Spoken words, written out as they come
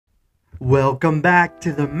Welcome back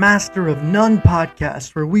to the Master of None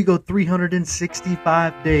podcast, where we go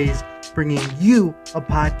 365 days bringing you a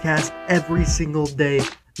podcast every single day.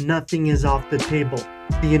 Nothing is off the table.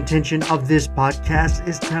 The intention of this podcast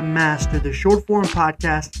is to master the short form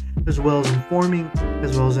podcast as well as informing,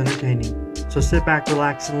 as well as entertaining. So sit back,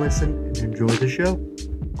 relax, and listen and enjoy the show.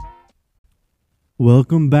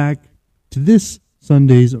 Welcome back to this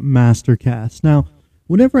Sunday's Mastercast. Now,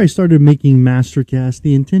 whenever I started making Mastercast,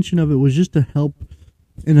 the intention of it was just to help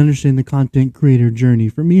and understand the content creator journey.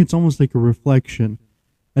 For me, it's almost like a reflection.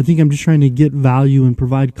 I think I'm just trying to get value and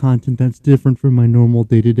provide content that's different from my normal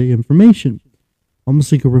day-to-day information.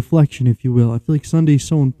 Almost like a reflection, if you will. I feel like Sunday is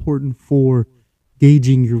so important for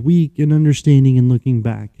gauging your week and understanding and looking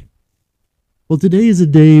back. Well, today is a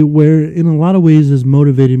day where, in a lot of ways, has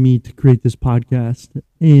motivated me to create this podcast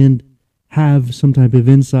and have some type of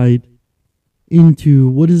insight into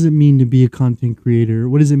what does it mean to be a content creator?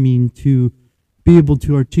 What does it mean to be able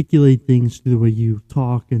to articulate things through the way you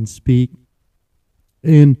talk and speak?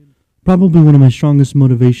 And probably one of my strongest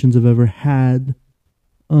motivations I've ever had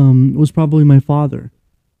was probably my father.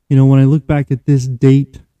 You know, when I look back at this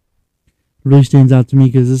date, it really stands out to me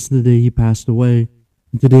because this is the day he passed away.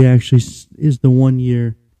 And today actually is the 1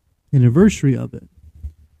 year anniversary of it.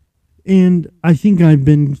 And I think I've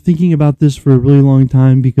been thinking about this for a really long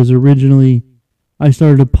time because originally I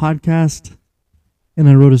started a podcast and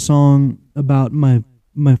I wrote a song about my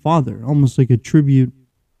father, almost like a tribute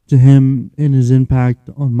to him and his impact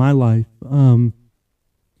on my life. And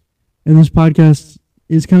this podcast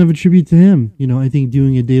is kind of a tribute to him. You know, I think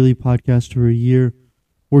doing a daily podcast for a year,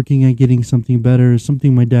 working at getting something better, is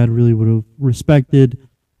something my dad really would have respected,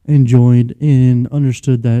 enjoyed, and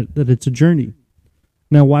understood that it's a journey.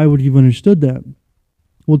 Now, why would he have understood that?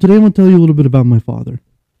 Well, today I'm going to tell you a little bit about my father.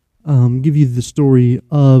 Give you the story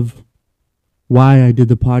of why I did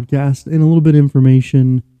the podcast and a little bit of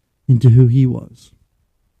information into who he was.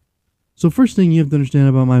 So first thing you have to understand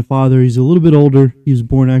about my father, he's a little bit older. He was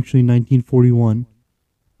born actually in 1941.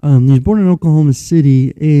 He was born in Oklahoma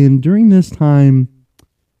City, and during this time,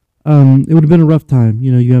 it would have been a rough time.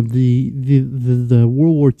 You know, you have the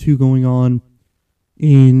World War II going on,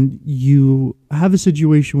 and you have a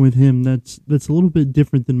situation with him that's a little bit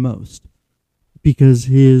different than most, because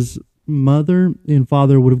his mother and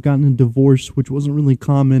father would have gotten a divorce, which wasn't really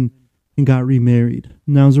common, and got remarried.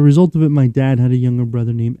 Now, as a result of it, my dad had a younger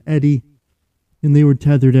brother named Eddie, and they were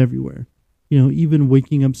tethered everywhere. You know, even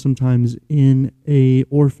waking up sometimes in a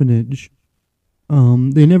orphanage,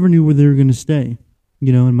 they never knew where they were going to stay.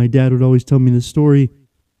 You know, and my dad would always tell me this story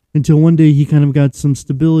until one day he kind of got some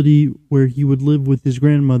stability where he would live with his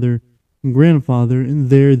grandmother and grandfather, and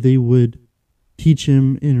there they would teach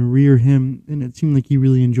him and rear him, and it seemed like he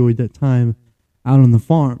really enjoyed that time out on the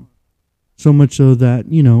farm. So much so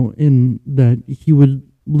that, you know, in that he would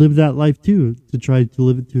live that life too, to try to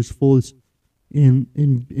live it to his fullest and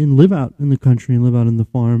live out in the country and live out in the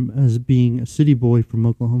farm as being a city boy from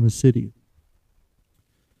Oklahoma City.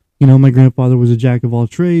 You know, my grandfather was a jack of all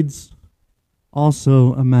trades,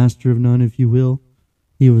 also a master of none, if you will.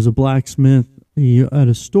 He was a blacksmith. He had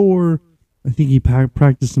a store. I think he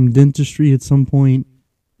practiced some dentistry at some point,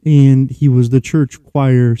 and he was the church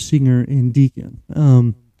choir singer and deacon.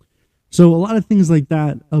 So a lot of things like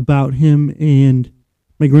that about him, and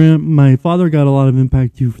my father got a lot of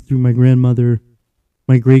impact through my grandmother,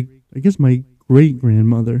 my great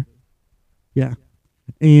grandmother, yeah,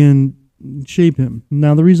 and shape him.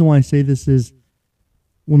 Now, the reason why I say this is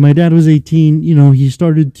when my dad was 18, you know, he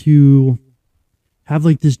started to have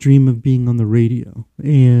like this dream of being on the radio,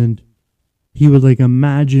 and he would like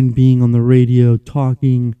imagine being on the radio,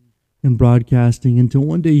 talking and broadcasting, until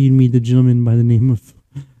one day he'd meet a gentleman by the name of,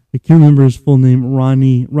 I can't remember his full name,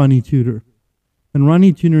 Ronnie Tudor. And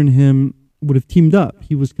Ronnie Tudor and him would have teamed up.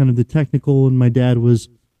 He was kind of the technical, and my dad was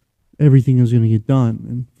everything that was going to get done.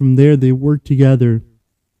 And from there, they worked together,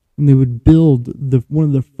 and they would build one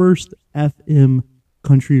of the first FM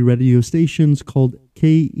country radio stations called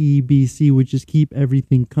KEBC, which is Keep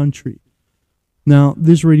Everything Country. Now,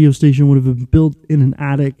 this radio station would have been built in an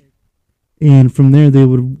attic, and from there, they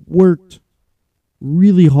would have worked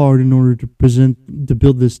really hard in order to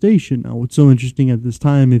build this station. Now, what's so interesting at this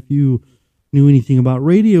time, if you knew anything about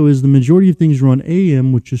radio, is the majority of things were on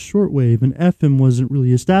AM, which is shortwave, and FM wasn't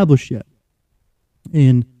really established yet.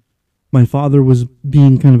 And my father was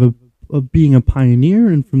being kind of being a pioneer,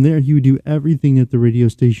 and from there he would do everything that the radio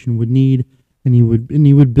station would need, and he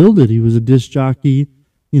would build it. He was a disc jockey,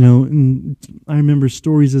 you know. And I remember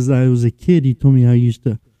stories as I was a kid. He told me how he used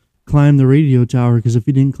to climb the radio tower, because if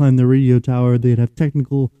he didn't climb the radio tower, they'd have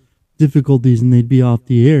technical difficulties and they'd be off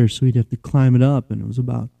the air, so he'd have to climb it up. And it was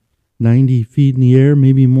about 90 feet in the air,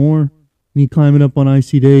 maybe more. And he climbing up on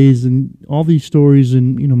icy days and all these stories.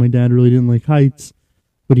 And, my dad really didn't like heights,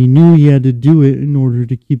 but he knew he had to do it in order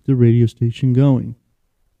to keep the radio station going.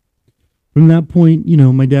 From that point,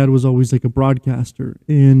 my dad was always like a broadcaster,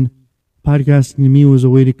 and podcasting to me was a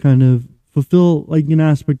way to kind of fulfill like an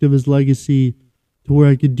aspect of his legacy to where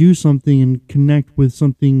I could do something and connect with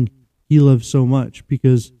something he loved so much.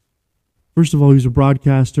 Because first of all, he was a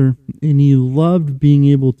broadcaster and he loved being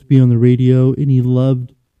able to be on the radio, and he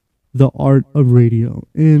loved the art of radio.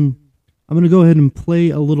 And I'm going to go ahead and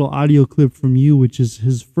play a little audio clip from you, which is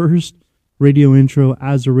his first radio intro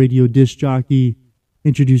as a radio disc jockey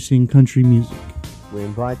introducing country music. We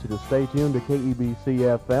invite you to stay tuned to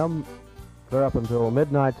KEBC FM. Clear up until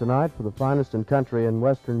midnight tonight for the finest in country and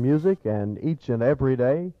western music, and each and every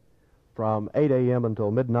day from 8 a.m.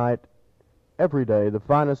 until midnight, every day the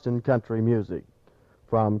finest in country music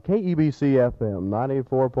from KEBC FM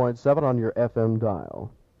 94.7 on your FM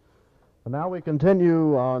dial. And now we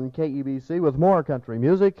continue on KEBC with more country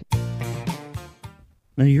music.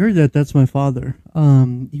 Now you heard that, that's my father.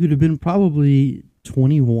 He would have been probably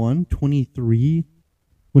 21, 23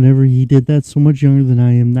 whenever he did that, so much younger than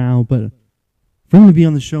I am now, but for him to be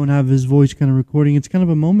on the show and have his voice kind of recording, it's kind of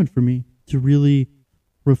a moment for me to really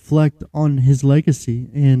reflect on his legacy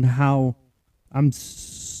and how I'm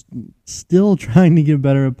still trying to get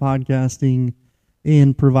better at podcasting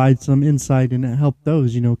and provide some insight and help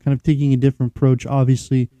those, kind of taking a different approach,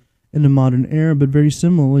 obviously, in the modern era, but very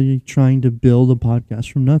similarly trying to build a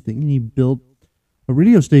podcast from nothing. And he built a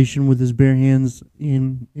radio station with his bare hands,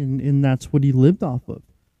 and that's what he lived off of.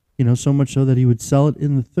 So much so that he would sell it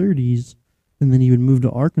in the 30s, and then he would move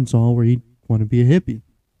to Arkansas where he'd want to be a hippie.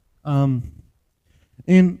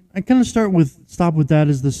 And I kind of stop with that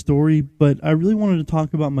as the story, but I really wanted to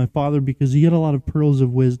talk about my father because he had a lot of pearls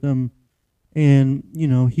of wisdom, and,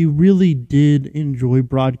 he really did enjoy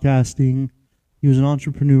broadcasting. He was an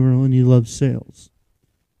entrepreneur and he loved sales.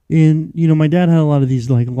 And, my dad had a lot of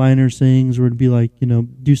these like liner sayings where it'd be like,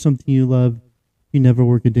 do something you love, you never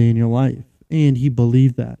work a day in your life. And he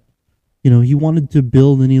believed that. He wanted to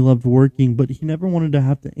build and he loved working, but he never wanted to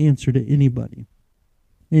have to answer to anybody.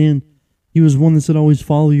 And he was one that said, always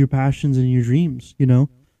follow your passions and your dreams.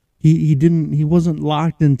 He wasn't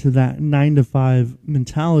locked into that 9-to-5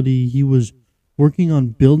 mentality. He was working on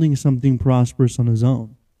building something prosperous on his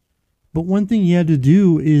own. But one thing he had to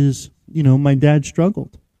do is, my dad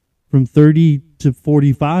struggled from 30 to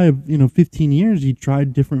 45, 15 years. He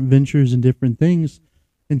tried different ventures and different things.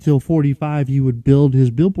 Until 45, he would build his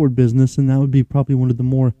billboard business, and that would be probably one of the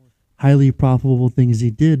more highly profitable things he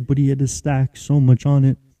did, but he had to stack so much on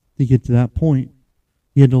it to get to that point.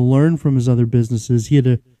 He had to learn from his other businesses. He had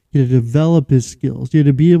to develop his skills. He had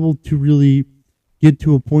to be able to really get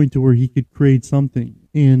to a point to where he could create something.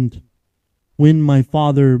 And when my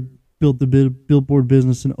father built the billboard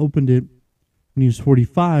business and opened it when he was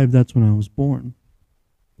 45, that's when I was born.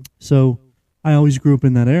 So I always grew up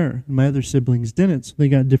in that era. My other siblings didn't, so they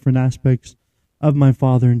got different aspects of my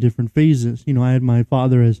father in different phases. I had my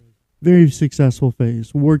father as very successful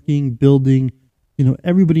phase, working, building.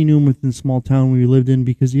 Everybody knew him within the small town we lived in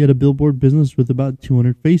because he had a billboard business with about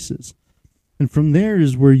 200 faces. And from there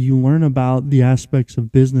is where you learn about the aspects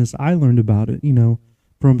of business. I learned about it,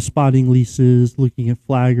 from spotting leases, looking at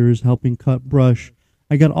flaggers, helping cut brush.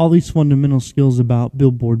 I got all these fundamental skills about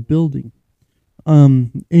billboard building.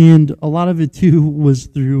 And a lot of it too was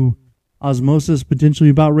through osmosis, potentially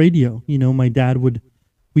about radio. My dad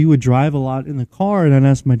we would drive a lot in the car, and I'd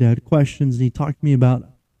ask my dad questions, and he talked to me about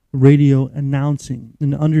radio announcing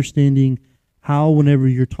and understanding how whenever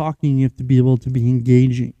you're talking, you have to be able to be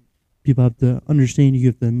engaging. People have to understand you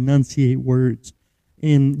have to enunciate words.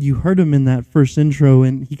 And you heard him in that first intro,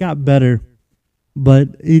 and he got better,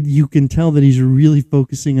 but you can tell that he's really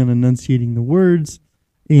focusing on enunciating the words.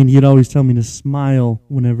 And he'd always tell me to smile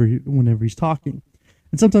whenever he's talking.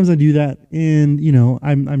 And sometimes I do that. And,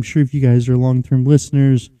 I'm sure if you guys are long-term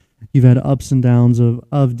listeners, you've had ups and downs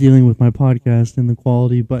of dealing with my podcast and the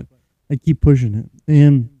quality, but I keep pushing it.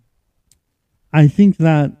 And I think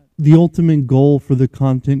that the ultimate goal for the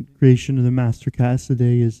content creation of the Mastercast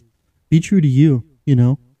today is be true to you,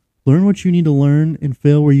 Learn what you need to learn and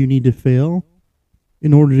fail where you need to fail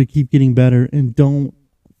in order to keep getting better, and don't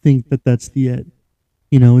think that that's the end.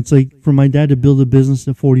 It's like for my dad to build a business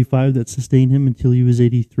at 45 that sustained him until he was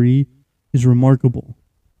 83 is remarkable.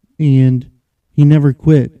 And he never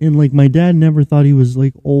quit. And like my dad never thought he was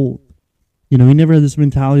like old. He never had this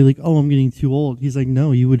mentality like, oh, I'm getting too old. He's like,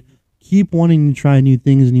 no, he would keep wanting to try new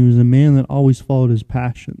things. And he was a man that always followed his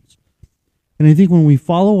passions. And I think when we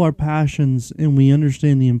follow our passions and we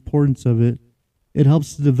understand the importance of it, it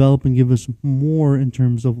helps to develop and give us more in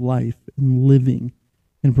terms of life and living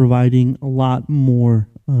and providing a lot more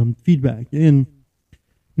feedback. And,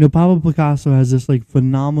 Pablo Picasso has this like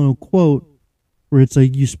phenomenal quote where it's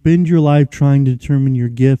like, you spend your life trying to determine your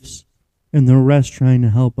gifts and the rest trying to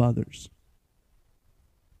help others.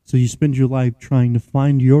 So you spend your life trying to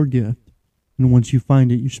find your gift, and once you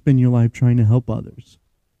find it, you spend your life trying to help others.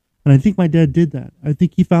 And I think my dad did that. I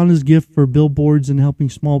think he found his gift for billboards and helping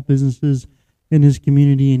small businesses in his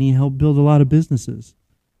community, and he helped build a lot of businesses.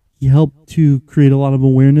 He helped to create a lot of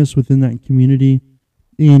awareness within that community,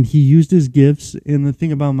 and he used his gifts. And the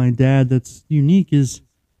thing about my dad that's unique is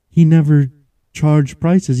he never charged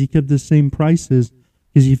prices. He kept the same prices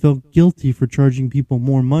because he felt guilty for charging people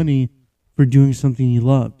more money for doing something he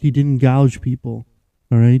loved. He didn't gouge people,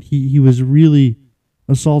 all right? He was really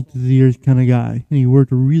a salt of the earth kind of guy, and he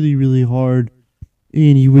worked really, really hard,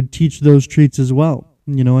 and he would teach those traits as well.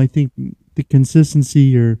 I think the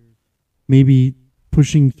consistency, or maybe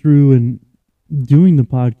pushing through and doing the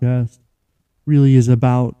podcast, really is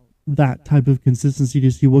about that type of consistency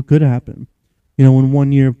to see what could happen. In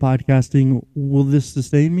 1 year of podcasting, will this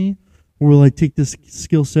sustain me, or will I take this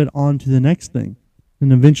skill set on to the next thing,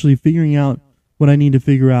 and eventually figuring out what I need to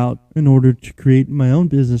figure out in order to create my own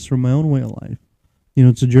business or my own way of life.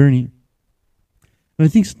 It's a journey. And I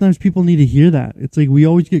think sometimes people need to hear that. It's like we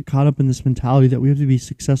always get caught up in this mentality that we have to be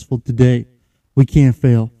successful today. We can't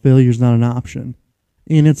fail. Failure is not an option.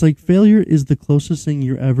 And it's like failure is the closest thing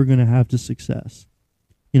you're ever going to have to success.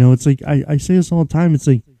 It's like I say this all the time. It's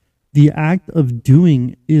like the act of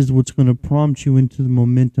doing is what's going to prompt you into the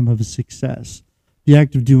momentum of a success. The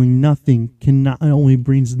act of doing nothing not only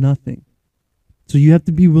brings nothing. So you have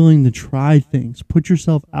to be willing to try things, put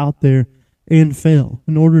yourself out there and fail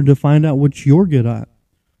in order to find out what you're good at.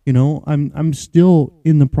 I'm still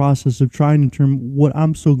in the process of trying to determine what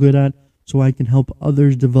I'm so good at so I can help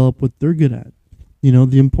others develop what they're good at.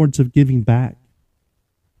 The importance of giving back.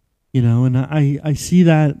 And I see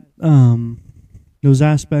that, those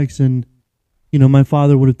aspects, and, my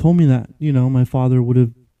father would have told me that. My father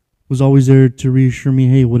was always there to reassure me,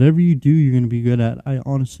 hey, whatever you do, you're going to be good at. I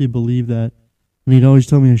honestly believe that. And he'd always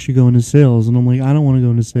tell me I should go into sales. And I'm like, I don't want to go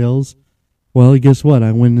into sales. Well, guess what?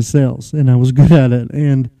 I went into sales, and I was good at it.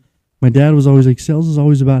 And my dad was always like, sales is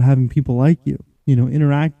always about having people like you,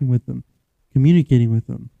 interacting with them, communicating with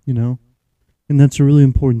them, and that's a really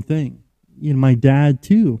important thing. My dad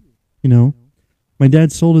too, my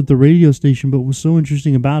dad sold at the radio station, but what was so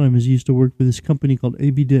interesting about him is he used to work for this company called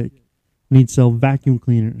A.B. Dick, and he'd sell vacuum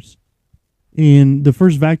cleaners. And the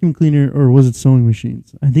first vacuum cleaner, or was it sewing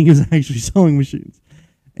machines? I think it was actually sewing machines.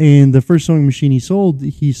 And the first sewing machine he sold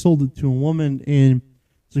it to a woman, and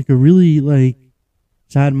it's like a really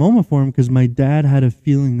sad moment for him because my dad had a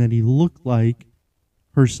feeling that he looked like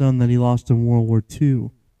her son that he lost in World War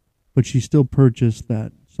II, but she still purchased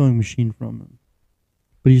that sewing machine from him.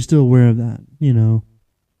 But he's still aware of that,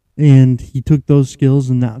 And he took those skills,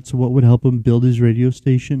 and that's what would help him build his radio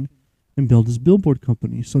station and build his billboard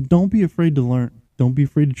company. So don't be afraid to learn. Don't be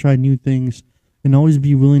afraid to try new things, and always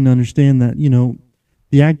be willing to understand that,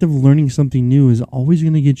 the act of learning something new is always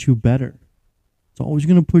going to get you better. It's always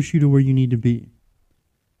going to push you to where you need to be.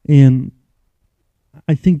 And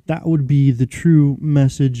I think that would be the true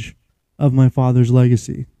message of my father's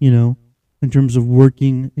legacy, in terms of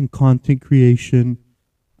working in content creation,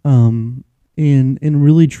 and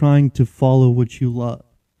really trying to follow what you love.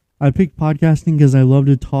 I picked podcasting because I love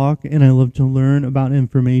to talk and I love to learn about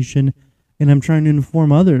information, and I'm trying to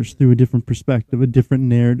inform others through a different perspective, a different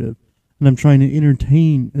narrative. And I'm trying to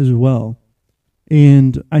entertain as well.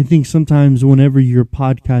 And I think sometimes whenever you're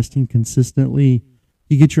podcasting consistently,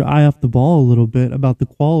 you get your eye off the ball a little bit about the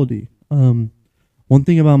quality. One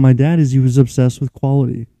thing about my dad is he was obsessed with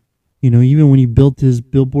quality. Even when he built his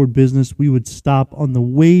billboard business, we would stop on the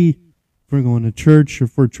way, if we're going to church or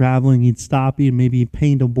for traveling, he'd stop, he'd maybe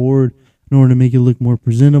paint a board in order to make it look more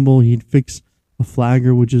presentable. He'd fix a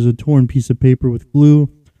flagger, which is a torn piece of paper with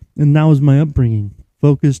glue. And that was my upbringing.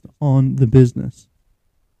 Focused on the business.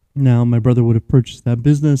 Now, my brother would have purchased that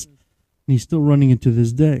business, and he's still running it to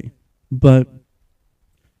this day. But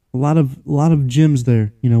a lot of gems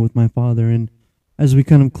there, with my father. And as we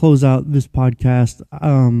kind of close out this podcast,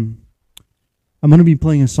 I'm going to be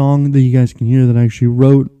playing a song that you guys can hear that I actually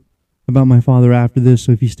wrote about my father after this.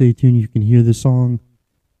 So if you stay tuned, you can hear the song.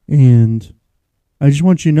 And I just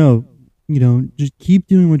want you to know, just keep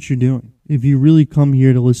doing what you're doing. If you really come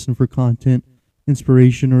here to listen for content,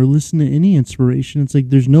 inspiration, or listen to any inspiration, it's like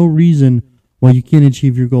there's no reason why you can't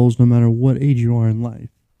achieve your goals no matter what age you are in life.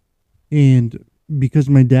 And because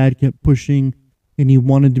my dad kept pushing and he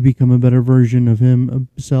wanted to become a better version of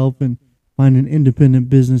himself and find an independent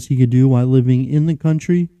business he could do while living in the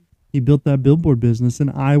country. He built that billboard business, and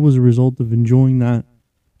I was a result of enjoying that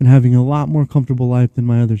and having a lot more comfortable life than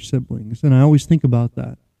my other siblings. And I always think about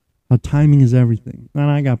that, how timing is everything. And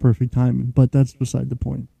I got perfect timing, but that's beside the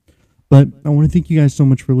point. But I want to thank you guys so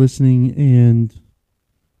much for listening, and,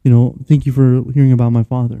 thank you for hearing about my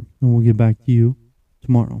father. And we'll get back to you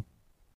tomorrow.